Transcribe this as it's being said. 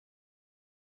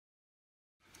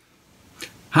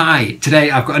Hi,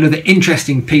 today I've got another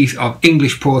interesting piece of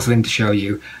English porcelain to show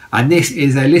you, and this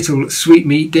is a little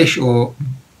sweetmeat dish or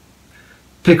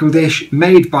pickle dish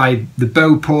made by the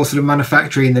Bow porcelain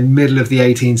manufactory in the middle of the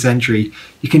 18th century.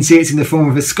 You can see it's in the form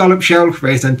of a scallop shell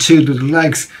raised on two little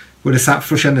legs, would have sat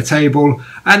flush on the table,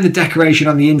 and the decoration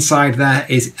on the inside there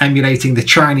is emulating the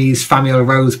Chinese family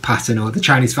rose pattern, or the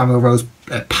Chinese family rose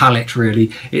palette really.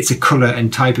 It's a colour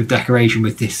and type of decoration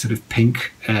with this sort of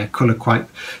pink colour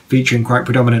featuring quite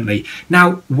predominantly.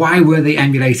 Now, why were they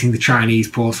emulating the Chinese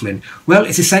porcelain? Well,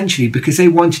 it's essentially because they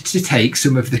wanted to take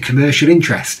some of the commercial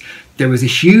interest. There was a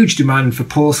huge demand for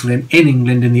porcelain in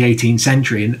England in the 18th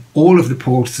century, and all of the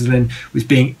porcelain was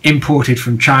being imported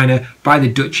from China by the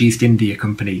Dutch East India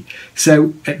Company.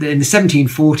 So in the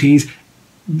 1740s,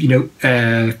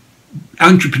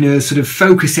 entrepreneurs sort of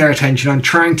focused their attention on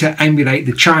trying to emulate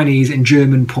the Chinese and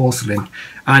German porcelain,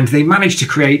 and they managed to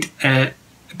create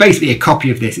basically a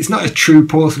copy of this. It's not a true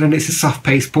porcelain, it's a soft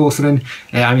paste porcelain.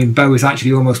 Bow is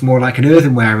actually almost more like an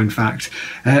earthenware in fact,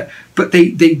 but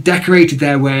they decorated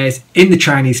their wares in the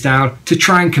Chinese style to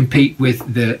try and compete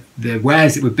with the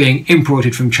wares that were being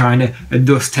imported from China, and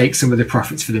thus take some of the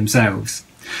profits for themselves.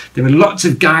 There are lots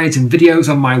of guides and videos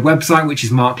on my website, which is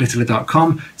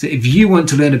marklittler.com, so if you want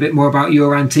to learn a bit more about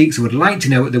your antiques or would like to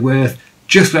know what they're worth,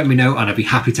 just let me know and I'll be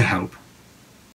happy to help.